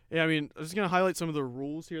 Yeah, I'm just going to highlight some of the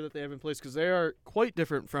rules here that they have in place because they are quite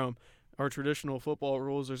different from our traditional football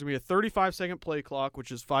rules. There's going to be a 35-second play clock,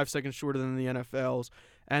 which is 5 seconds shorter than the NFL's.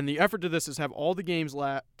 And the effort to this is have all the games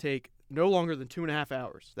take no longer than 2.5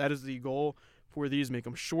 hours. That is the goal for these, make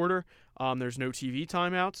them shorter. There's no TV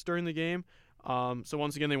timeouts during the game. So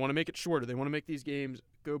once again, they want to make it shorter. They want to make these games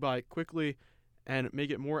go by quickly and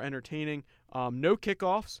make it more entertaining. No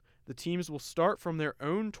kickoffs. The teams will start from their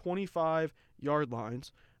own 25-yard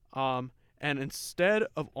lines. And instead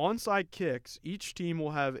of onside kicks, each team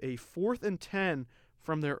will have a 4th and 10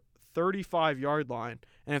 from their 35-yard line.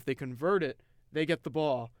 And if they convert it, they get the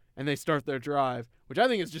ball and they start their drive, which I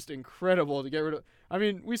think is just incredible to get rid of. I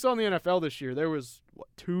mean, we saw in the NFL this year, there was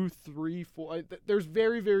 2, 3, 4. There's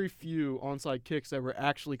very, very few onside kicks that were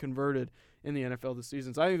actually converted in the NFL this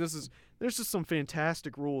season. So I think there's just some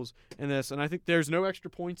fantastic rules in this. And I think there's no extra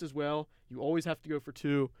points as well. You always have to go for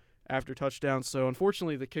 2 after touchdowns. So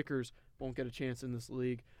unfortunately, the kickers won't get a chance in this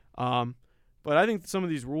league. But I think some of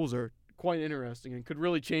these rules are quite interesting and could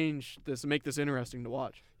really change this and make this interesting to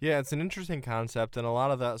watch. Yeah, it's an interesting concept, and a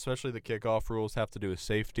lot of that, especially the kickoff rules, have to do with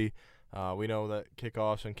safety. We know that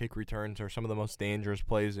kickoffs and kick returns are some of the most dangerous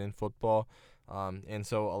plays in football, and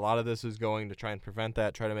so a lot of this is going to try and prevent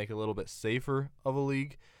that, try to make it a little bit safer of a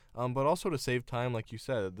league, but also to save time, like you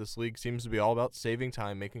said. This league seems to be all about saving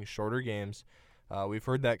time, making shorter games. We've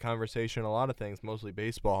heard that conversation in a lot of things, mostly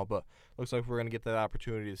baseball, but looks like we're going to get that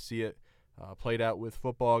opportunity to see it played out with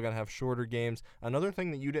football. Going to have shorter games. Another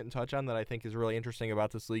thing that you didn't touch on that I think is really interesting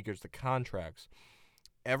about this league is the contracts.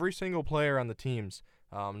 Every single player on the teams,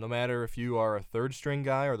 no matter if you are a third-string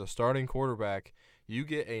guy or the starting quarterback, you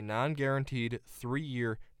get a non-guaranteed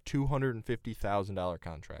 3-year, $250,000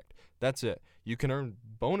 contract. That's it. You can earn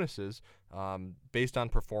bonuses based on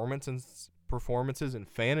performances and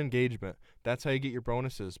fan engagement. That's how you get your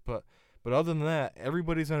bonuses. But other than that,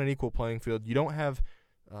 everybody's on an equal playing field. You don't have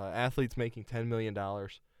athletes making $10 million.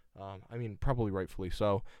 I mean, probably rightfully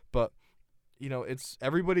so. But, it's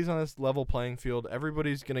everybody's on this level playing field.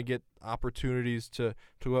 Everybody's going to get opportunities to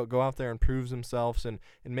go out there and prove themselves and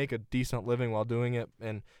make a decent living while doing it.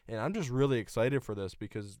 And I'm just really excited for this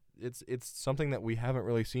because it's something that we haven't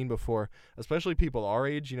really seen before, especially people our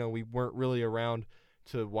age. We weren't really around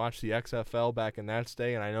to watch the XFL back in that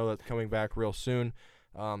day, and I know that's coming back real soon.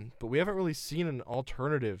 But we haven't really seen an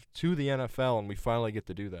alternative to the NFL, and we finally get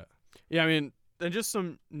to do that. Yeah, I mean, and just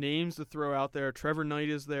some names to throw out there. Trevor Knight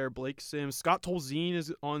is there, Blake Sims. Scott Tolzien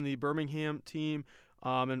is on the Birmingham team.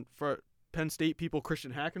 And for Penn State people,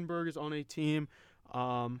 Christian Hackenberg is on a team.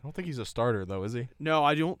 I don't think he's a starter, though, is he? No,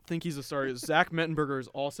 I don't think he's a starter. Zach Mettenberger is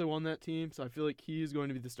also on that team, so I feel like he is going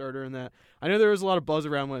to be the starter in that. I know there was a lot of buzz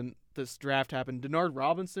around when this draft happened. Denard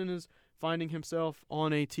Robinson is finding himself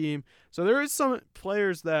on a team. So there is some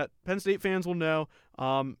players that Penn State fans will know,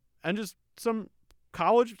 and just some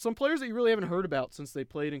players that you really haven't heard about since they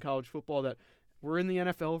played in college football that were in the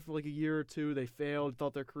NFL for like a year or two. They failed,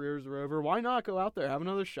 thought their careers were over. Why not go out there, have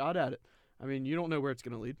another shot at it? I mean, you don't know where it's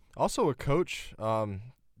going to lead. Also a coach, the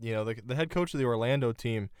head coach of the Orlando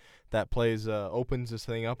team that opens this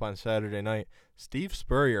thing up on Saturday night, Steve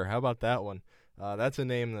Spurrier. How about that one? That's a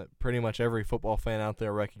name that pretty much every football fan out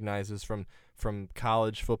there recognizes from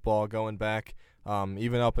college football going back,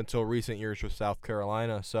 even up until recent years with South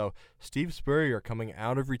Carolina. So Steve Spurrier coming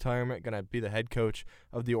out of retirement, going to be the head coach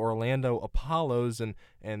of the Orlando Apollos, and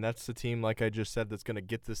that's the team, like I just said, that's going to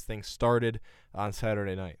get this thing started on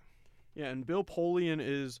Saturday night. Yeah, and Bill Polian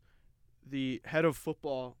is the head of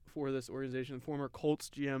football for this organization, former Colts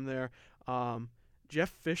GM there. Jeff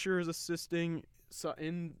Fisher is assisting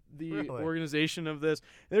in the organization of this.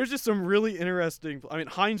 There's just some really interesting. I mean,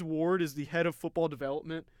 Hines Ward is the head of football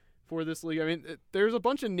development for this league. I mean, there's a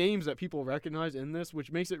bunch of names that people recognize in this,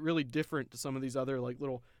 which makes it really different to some of these other like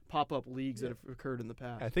little pop-up leagues that have occurred in the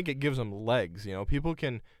past. I think it gives them legs.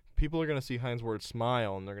 People are going to see Hines Ward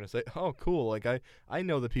smile, and they're going to say, oh, cool, like I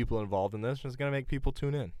know the people involved in this, and it's going to make people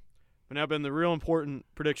tune in. But now, Ben, the real important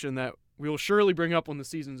prediction that we will surely bring up when the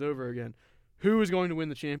season's over again, who is going to win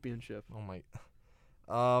the championship? Oh, my.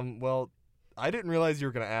 Well, I didn't realize you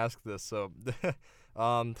were going to ask this, so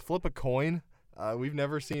flip a coin. We've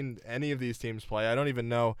never seen any of these teams play. I don't even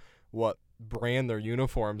know what brand their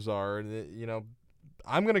uniforms are.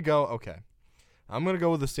 I'm going to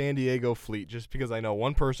go with the San Diego Fleet just because I know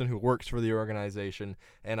one person who works for the organization,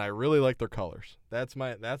 and I really like their colors. That's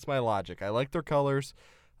my logic. I like their colors.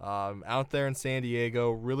 Out there in San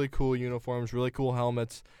Diego, really cool uniforms, really cool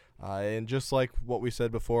helmets, and just like what we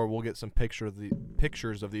said before, we'll get some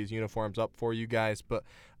pictures of these uniforms up for you guys. But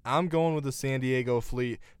I'm going with the San Diego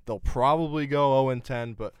Fleet. They'll probably go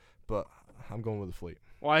 0-10, but I'm going with the Fleet.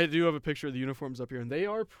 Well, I do have a picture of the uniforms up here, and they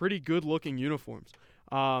are pretty good-looking uniforms.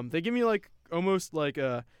 They give me almost like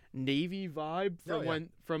a Navy vibe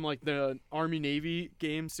from like the Army Navy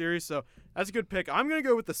game series. So that's a good pick. I'm gonna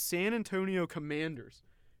go with the San Antonio Commanders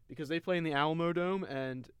because they play in the Alamo Dome,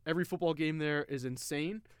 and every football game there is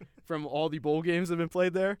insane from all the bowl games that have been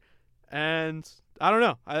played there. And I don't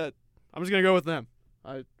know. I'm just gonna go with them.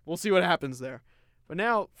 We'll see what happens there. But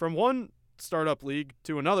now, from one startup league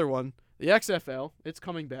to another one, the XFL, it's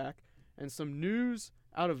coming back, and some news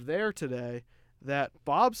out of there today that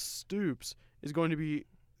Bob Stoops is going to be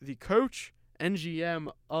the coach and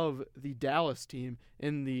GM of the Dallas team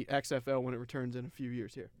in the XFL when it returns in a few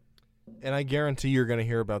years here. And I guarantee you're going to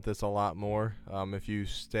hear about this a lot more if you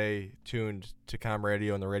stay tuned to Com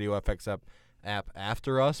Radio and the Radio FX app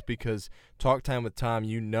after us, because Talk Time with Tom,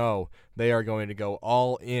 they are going to go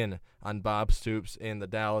all in on Bob Stoops and the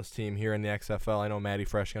Dallas team here in the XFL. I know Matty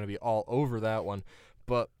Fresh is going to be all over that one,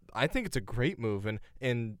 but I think it's a great move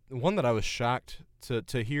and one that I was shocked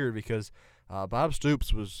to hear, because Bob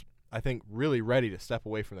Stoops was, I think, really ready to step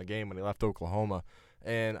away from the game when he left Oklahoma.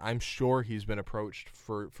 And I'm sure he's been approached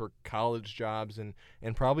for college jobs and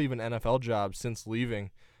probably even NFL jobs since leaving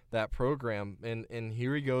that program. And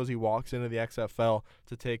here he goes. He walks into the XFL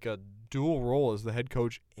to take a dual role as the head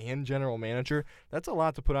coach and general manager. That's a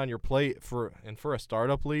lot to put on your plate for a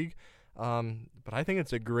startup league. But I think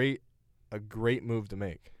it's a great move to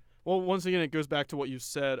make. Well, once again, it goes back to what you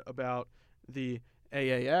said about the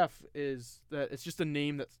AAF, is that it's just a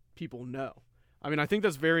name that people know. I mean, I think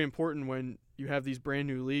that's very important when you have these brand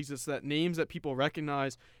new leagues. It's that names that people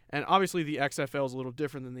recognize, and obviously the XFL is a little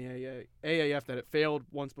different than the AAF, that it failed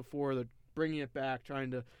once before. They're bringing it back, trying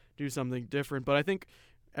to do something different. But I think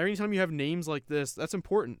every time you have names like this, that's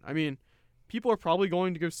important. I mean, people are probably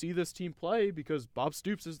going to go see this team play because Bob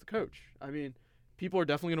Stoops is the coach. I mean, people are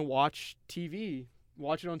definitely going to watch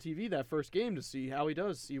it on TV that first game to see how he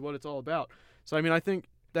does, see what it's all about. So, I mean, I think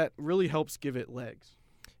that really helps give it legs.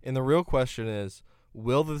 And the real question is,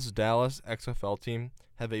 will this Dallas XFL team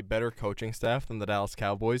have a better coaching staff than the Dallas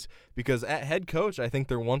Cowboys? Because at head coach, I think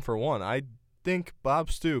they're 1 for 1. I think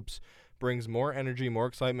Bob Stoops brings more energy, more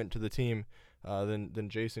excitement to the team than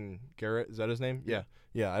Jason Garrett. Is that his name?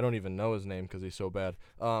 Yeah. I don't even know his name because he's so bad.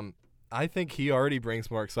 I think he already brings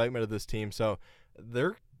more excitement to this team. So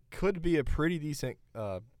there could be a pretty decent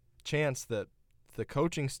chance that the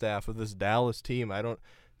coaching staff of this Dallas team, I don't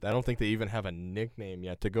think they even have a nickname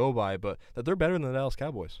yet to go by, but that they're better than the Dallas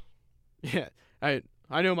Cowboys. Yeah, I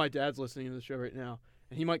know my dad's listening to the show right now,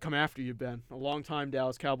 and he might come after you, Ben, a longtime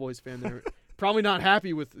Dallas Cowboys fan. They're probably not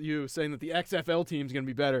happy with you saying that the XFL team's going to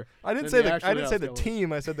be better. I didn't say the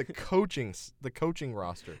team. I said the coaching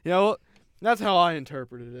roster. Yeah, well, that's how I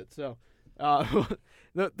interpreted it. So,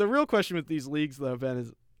 the real question with these leagues, though, Ben,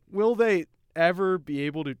 is will they ever be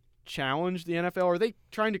able to challenge the NFL? Are they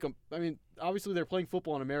trying to obviously they're playing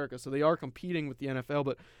football in America, so they are competing with the NFL,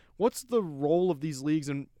 but what's the role of these leagues,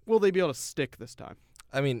 and will they be able to stick this time?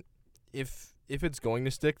 I mean, if it's going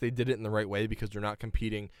to stick, they did it in the right way because they're not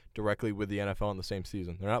competing directly with the NFL in the same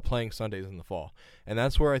season. They're not playing Sundays in the fall. And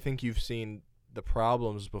that's where I think you've seen the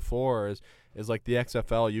problems before is like the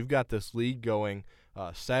XFL. You've got this league going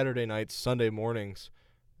Saturday nights, Sunday mornings,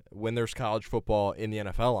 when there's college football in the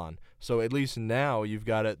NFL on. So at least now you've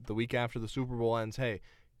got it the week after the Super Bowl ends. Hey,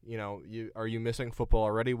 are you missing football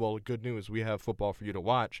already? Well, good news, we have football for you to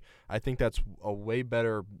watch. I think that's a way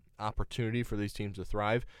better opportunity for these teams to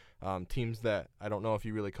thrive. Teams that, I don't know if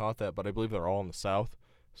you really caught that, but I believe they're all in the South.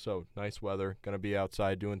 So nice weather, going to be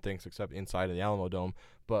outside doing things except inside of the Alamo Dome.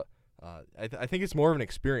 But I think it's more of an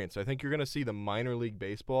experience. I think you're going to see the minor league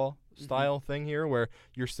baseball style thing here where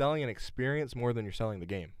you're selling an experience more than you're selling the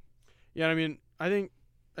game. Yeah, I mean, I think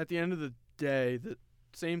at the end of the day, the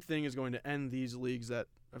same thing is going to end these leagues that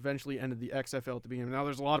eventually ended the XFL at the beginning. Now,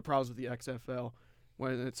 there's a lot of problems with the XFL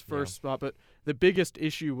when its first spot, but the biggest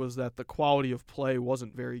issue was that the quality of play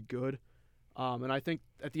wasn't very good. And I think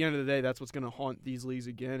at the end of the day, that's what's going to haunt these leagues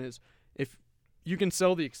again, is if you can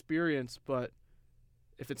sell the experience, but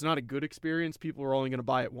if it's not a good experience, people are only going to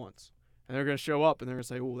buy it once. And they're going to show up and they're going to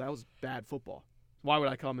say, oh, that was bad football. Why would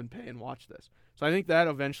I come and pay and watch this? So I think that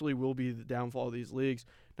eventually will be the downfall of these leagues.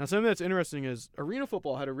 Now, something that's interesting is arena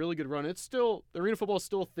football had a really good run. Arena football is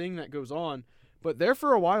still a thing that goes on, but there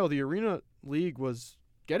for a while, the arena league was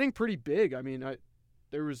getting pretty big. I mean,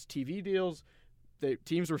 there was TV deals.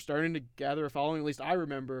 Teams were starting to gather a following. At least I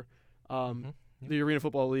remember the arena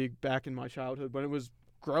football league back in my childhood when it was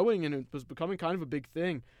growing and it was becoming kind of a big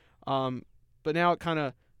thing. But now it kind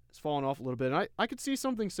of has fallen off a little bit. And I could see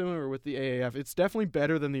something similar with the AAF. It's definitely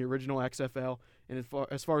better than the original XFL and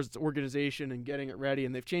as far as its organization and getting it ready.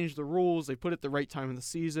 And they've changed the rules. They put it at the right time in the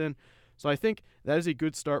season. So I think that is a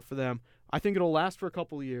good start for them. I think it'll last for a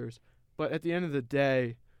couple of years. But at the end of the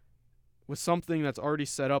day, with something that's already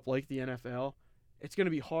set up like the NFL, it's going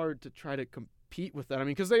to be hard to try to compete with that. I mean,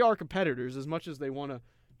 because they are competitors. As much as they want to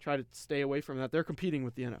try to stay away from that, they're competing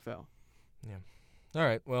with the NFL. Yeah. All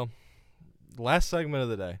right. Well, last segment of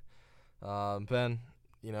the day. Ben,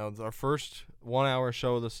 our first 1 hour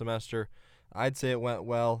show of the semester, I'd say it went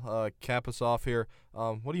well. Cap us off here.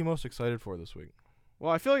 What are you most excited for this week?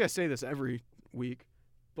 Well, I feel like I say this every week,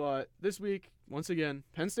 But this week, once again,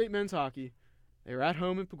 Penn State men's hockey, they were at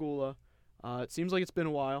home in Pagula. It seems like it's been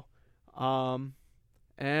a while.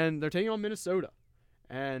 And they're taking on Minnesota.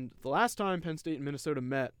 And the last time Penn State and Minnesota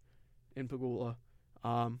met in Pagula,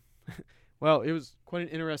 well, it was quite an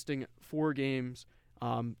interesting 4 games.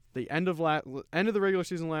 The end of the regular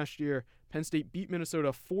season last year, Penn State beat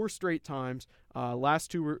Minnesota 4 straight times.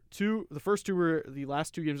 The first 2 were the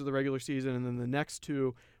last 2 games of the regular season, and then the next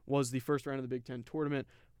 2 was the first round of the Big Ten tournament.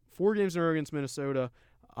 4 games in a row against Minnesota.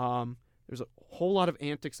 There's a whole lot of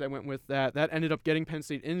antics that went with that. That ended up getting Penn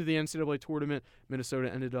State into the NCAA tournament.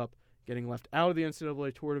 Minnesota ended up getting left out of the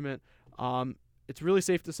NCAA tournament. It's really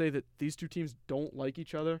safe to say that these 2 teams don't like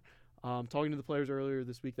each other. Talking to the players earlier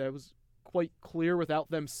this week, that was quite clear without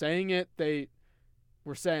them saying it. They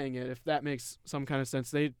were saying it, if that makes some kind of sense.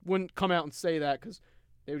 They wouldn't come out and say that because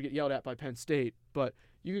they would get yelled at by Penn State. But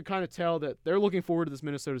you could kind of tell that they're looking forward to this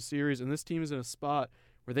Minnesota series, and this team is in a spot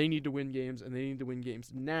where they need to win games, and they need to win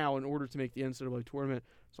games now in order to make the NCAA tournament.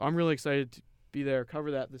 So I'm really excited to be there, cover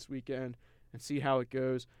that this weekend, and see how it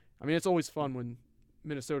goes. I mean, it's always fun when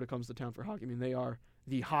Minnesota comes to town for hockey. I mean, they are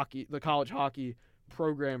the college hockey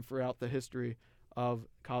program throughout the history of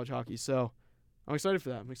college hockey. So I'm excited for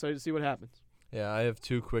that. I'm excited to see what happens. Yeah, I have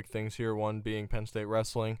 2 quick things here. One being Penn State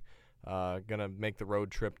wrestling. Gonna make the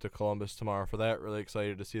road trip to Columbus tomorrow for that. Really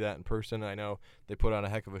excited to see that in person. I know they put on a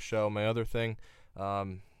heck of a show. My other thing,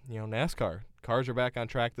 NASCAR. Cars are back on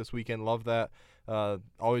track this weekend. Love that.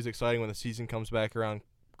 Always exciting when the season comes back around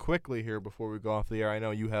quickly here before we go off the air. I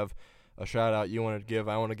know you have a shout out you want to give.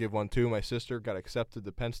 I want to give one too. My sister got accepted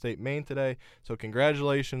to Penn State Maine today. So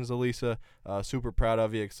congratulations, Elisa. Super proud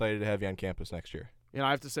of you. Excited to have you on campus next year. I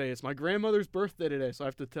have to say, it's my grandmother's birthday today, so I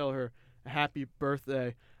have to tell her a happy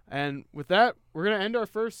birthday. And with that, we're going to end our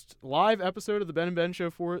first live episode of the Ben and Ben Show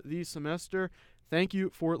for the semester. Thank you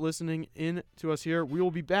for listening in to us here. We will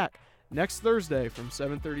be back next Thursday from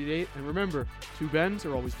 7:30 to 8. And remember, 2 Bens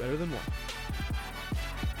are always better than 1.